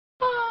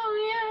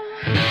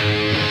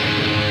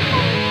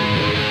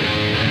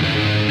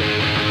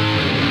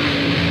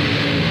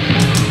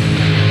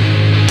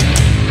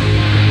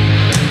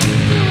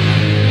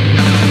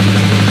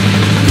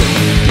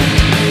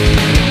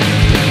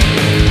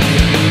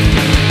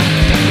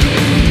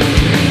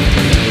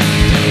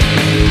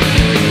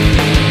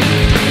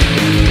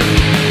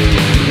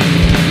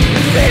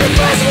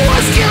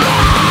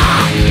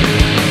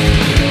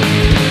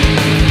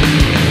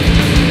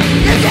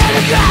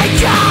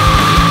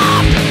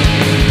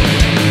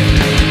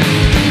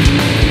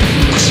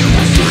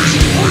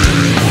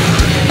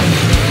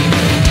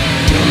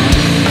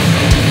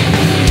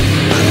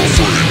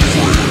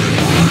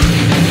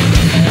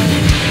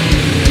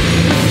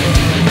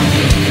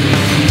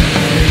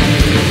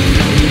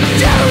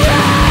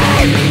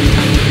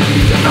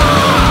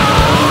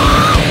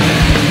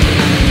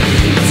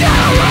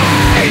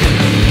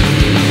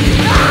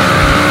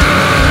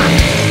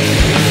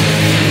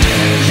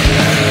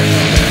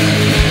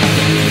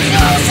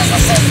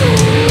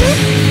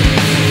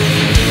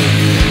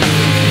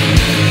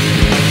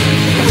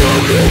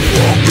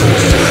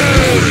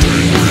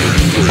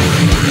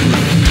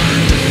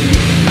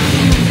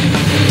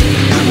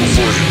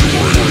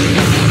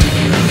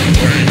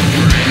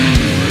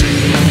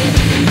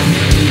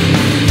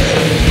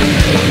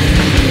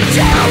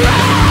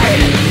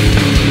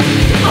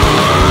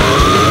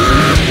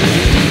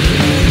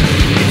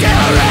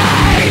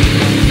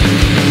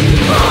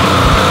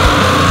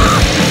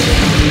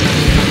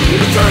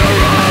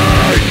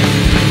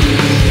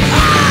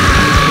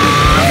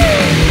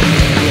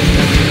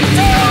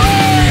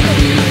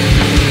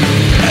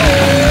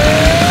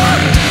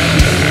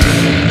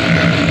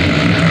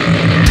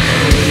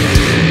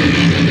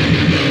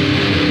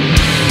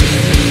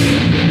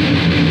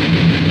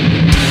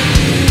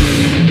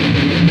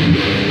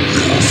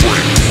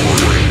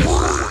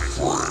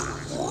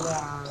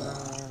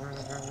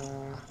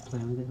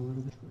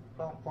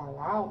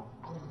Wow.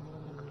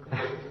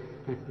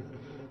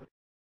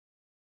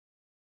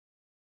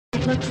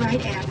 It looked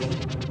right at me.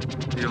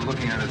 You're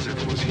looking at it as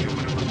if it was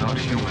human. It was not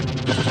human.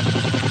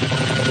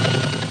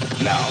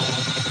 Now,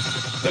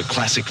 the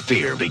classic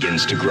fear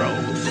begins to grow.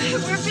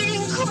 We're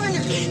being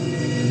cornered.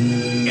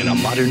 In a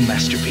modern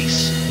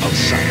masterpiece of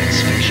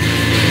science fiction.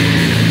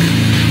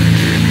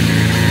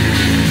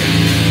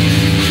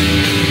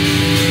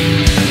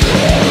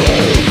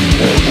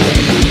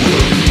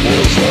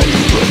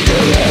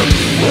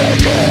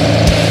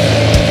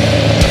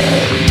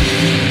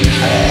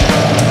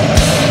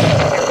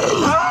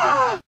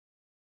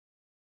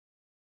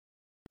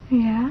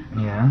 Yeah?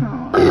 Yeah?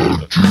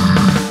 Oh.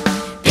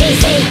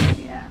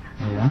 Yeah.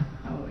 Yeah?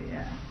 Oh,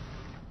 yeah.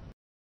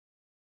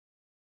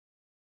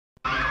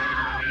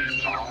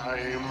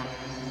 Time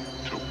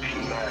to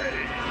play.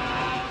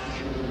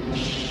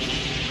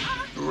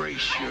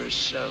 Brace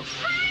yourself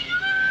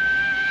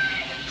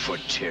for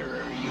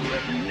terror you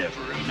have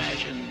never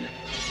imagined.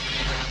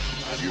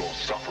 And your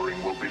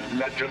suffering will be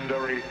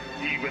legendary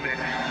even in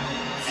hell.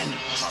 And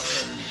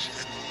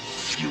horrors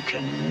you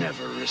can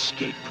never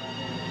escape.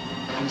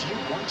 And you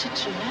wanted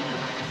to know.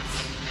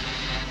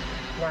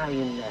 Now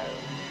you know.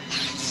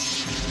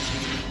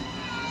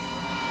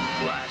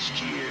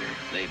 Last year,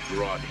 they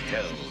brought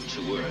hell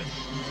to Earth.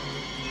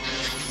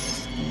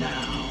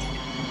 Now,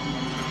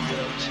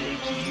 they'll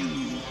take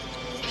you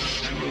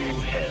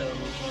through hell.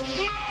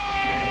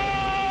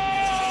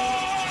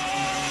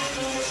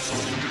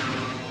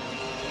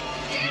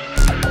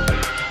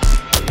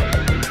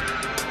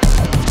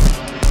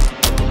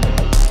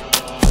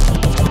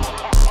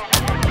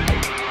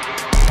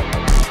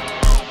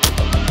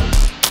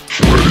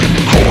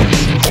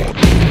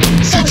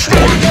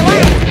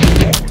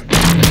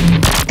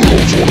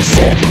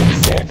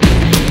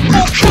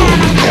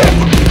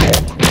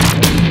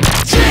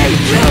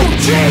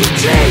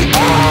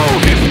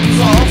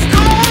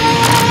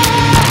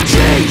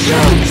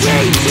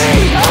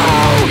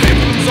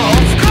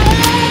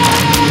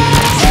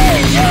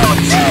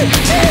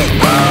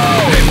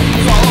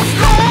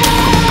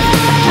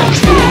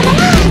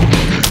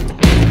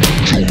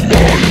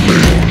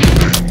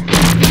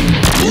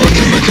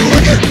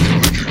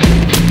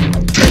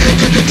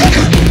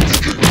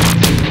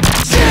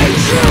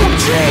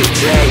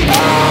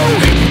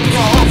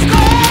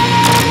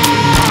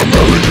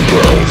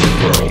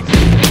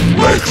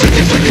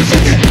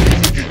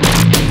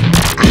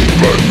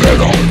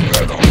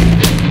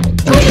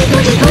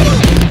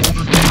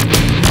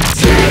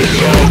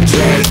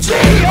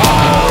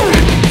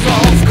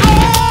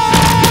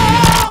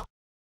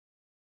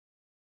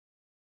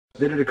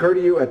 Did it occur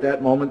to you at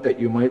that moment that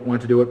you might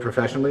want to do it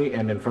professionally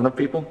and in front of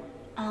people?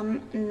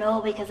 No,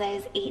 because I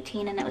was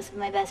 18 and it was with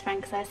my best friend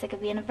because I was sick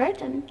of being a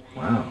virgin.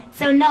 Wow.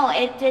 So no,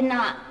 it did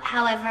not.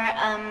 However,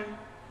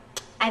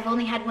 I've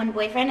only had one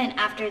boyfriend, and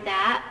after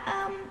that,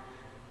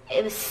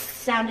 it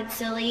sounded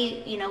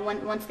silly, you know,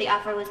 once the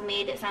offer was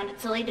made, it sounded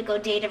silly to go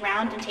date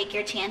around and take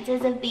your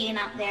chances of being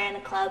out there in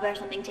a club or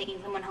something, taking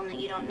someone home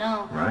that you don't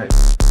know. Right.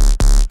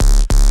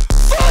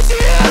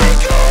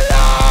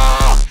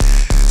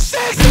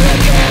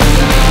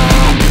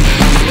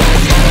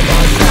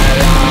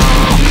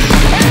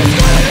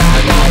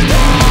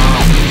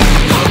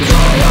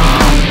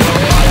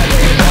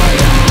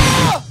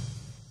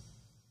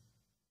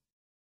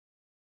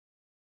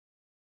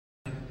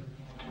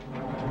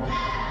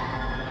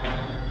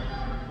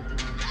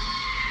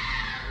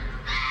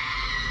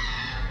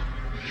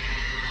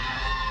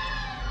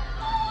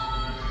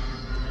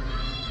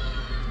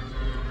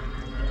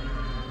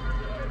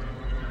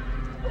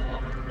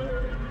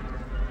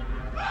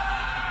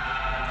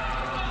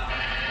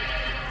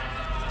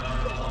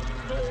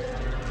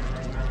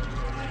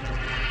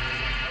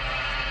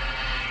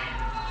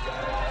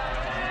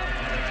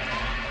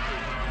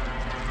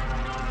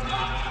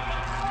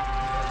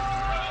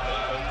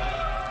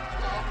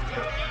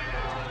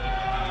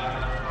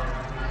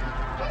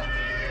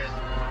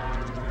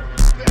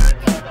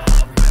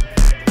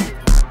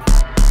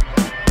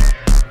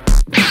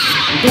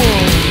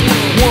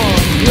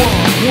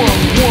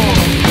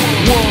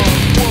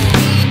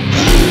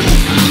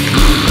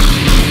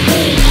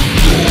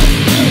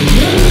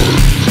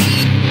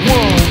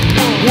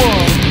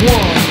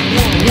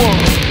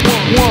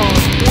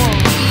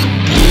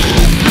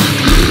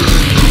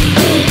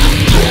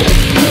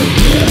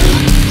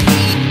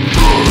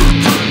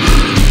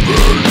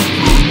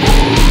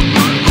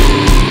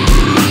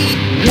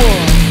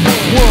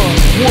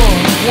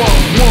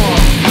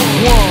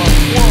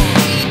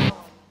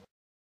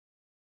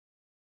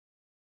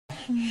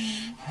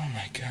 Oh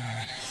my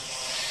god.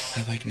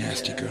 I like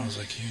nasty girls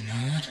like you, know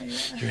that?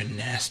 You're a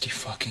nasty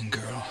fucking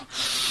girl.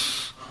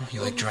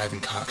 You like driving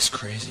cocks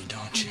crazy,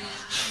 don't you?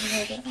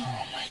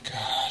 Oh my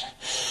god.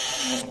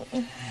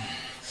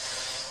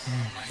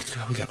 Oh my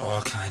god, we got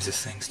all kinds of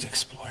things to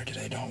explore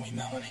today, don't we,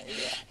 Melanie?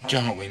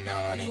 Don't we,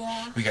 Melanie?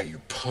 We got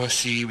your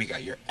pussy, we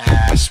got your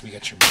ass, we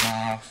got your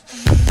mouth.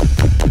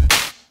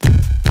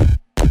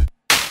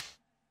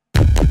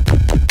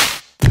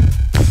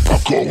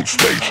 go on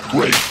stage,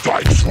 raise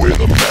dikes with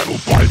a metal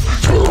pipe.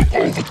 Turn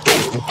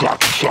overdose,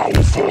 Bugatti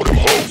shower for them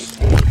hoes.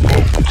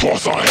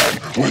 Cause I hang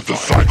with the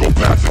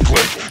psychopathic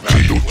clique.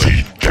 DOT,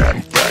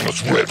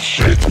 gangbangers, rip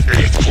shit,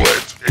 eat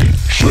clit.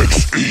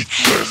 Chicks eat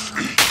shit,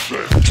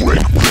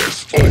 drink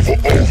piss over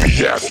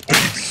OVS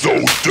beat. So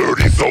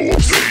dirty, so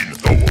obscene.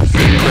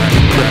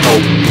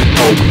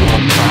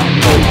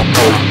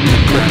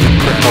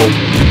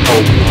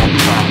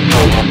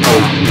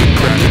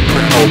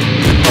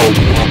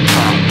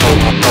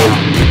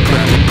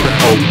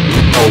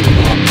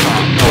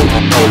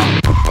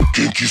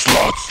 Kinky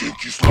sluts,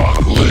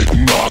 lick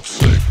nuts.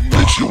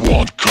 Bitch, you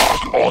want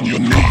cock on your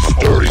knees,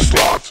 dirty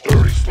sluts.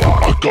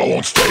 I go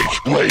on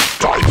stage, raise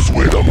dikes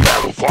with a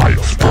metal pipe.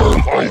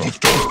 Burn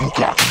overdose,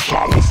 Bugatti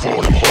shower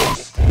for them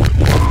hoes.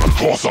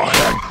 Cause I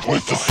hang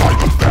with the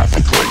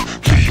psychopathic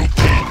clique.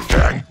 Guillotine,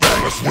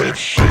 gangbangers, whip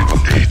shit,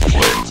 eat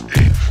clit.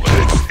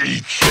 Dicks,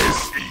 eat shit,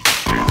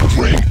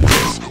 drink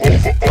piss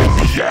over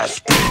OVS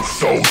beat.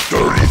 So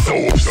dirty, so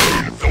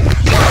obscene.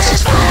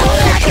 Glasses full of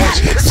package,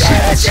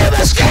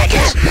 silver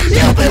skankers.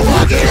 You've been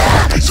walking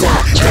out, so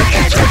drink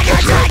it.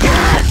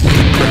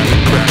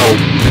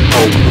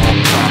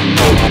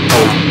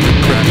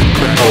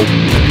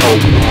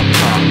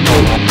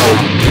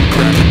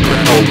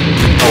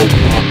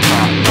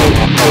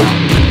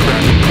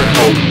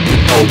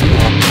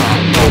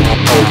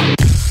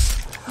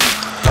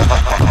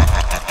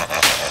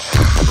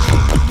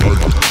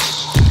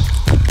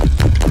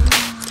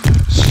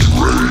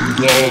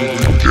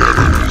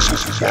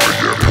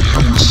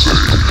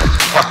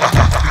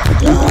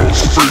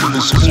 World's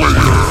famous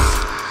player,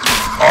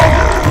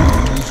 Otto,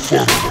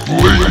 for the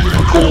Blade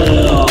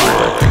Gore,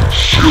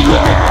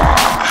 Schirach.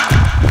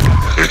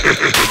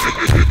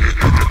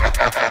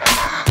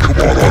 Come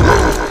on, Otto.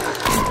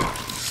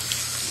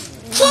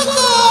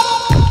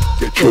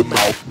 Get your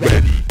mouth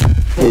ready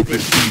for the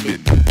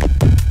demon.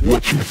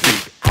 What you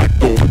think? I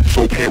don't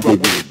smoke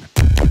heroin.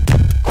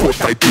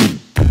 Course I do.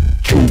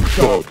 True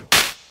thug.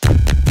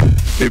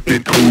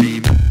 Sipping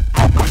codeine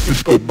out my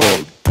Cisco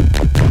mug.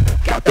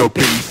 Got the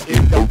bass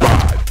in the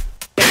ride,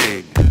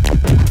 bang.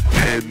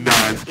 10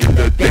 nines in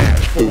the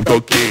dash for the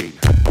gang.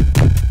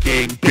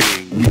 Gang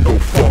bang, we gon'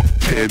 fuck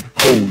 10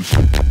 hoes.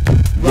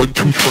 1,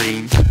 2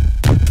 trains,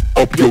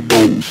 up your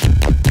nose.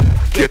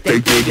 Get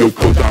the radio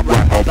cause I'm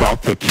right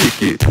about to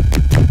kick it.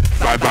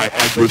 Fly by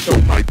address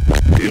on my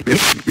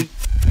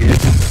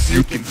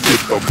you can sit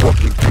the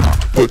fucking cock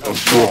with a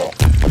straw.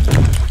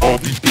 All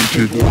these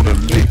bitches wanna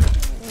lick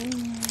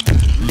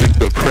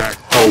the crack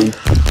hoe.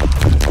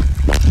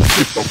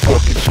 Sit the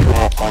fucking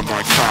straw on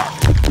my cock.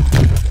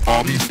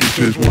 All these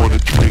bitches wanna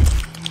drink.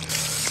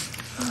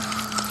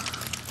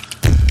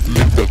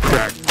 Lick the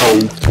crack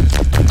hoe.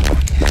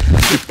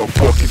 Sit the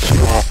fucking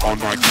straw on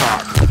my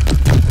cock.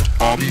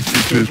 All these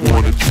bitches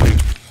wanna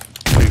drink.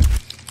 Drink.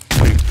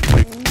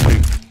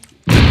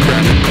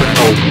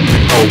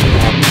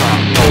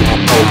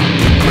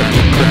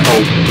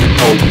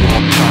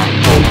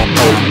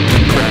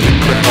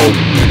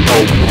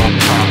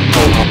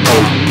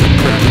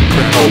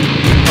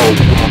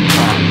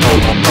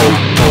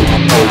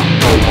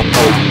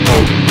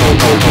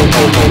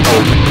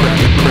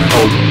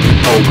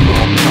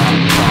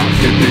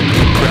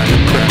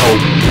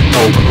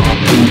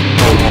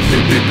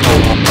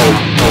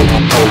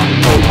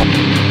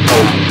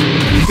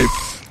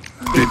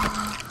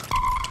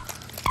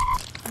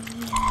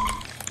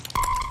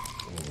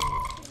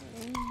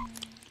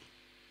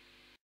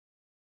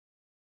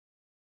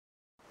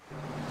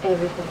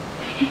 Everything.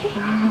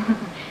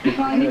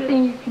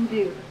 Anything you can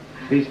do.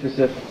 Be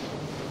specific.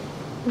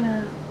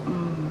 No.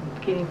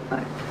 Getting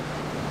fucked.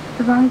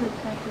 As long as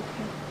it's sex, it's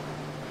good.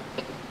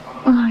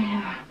 Oh,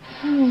 yeah.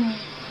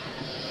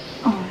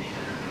 Oh,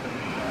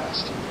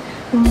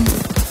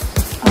 yeah.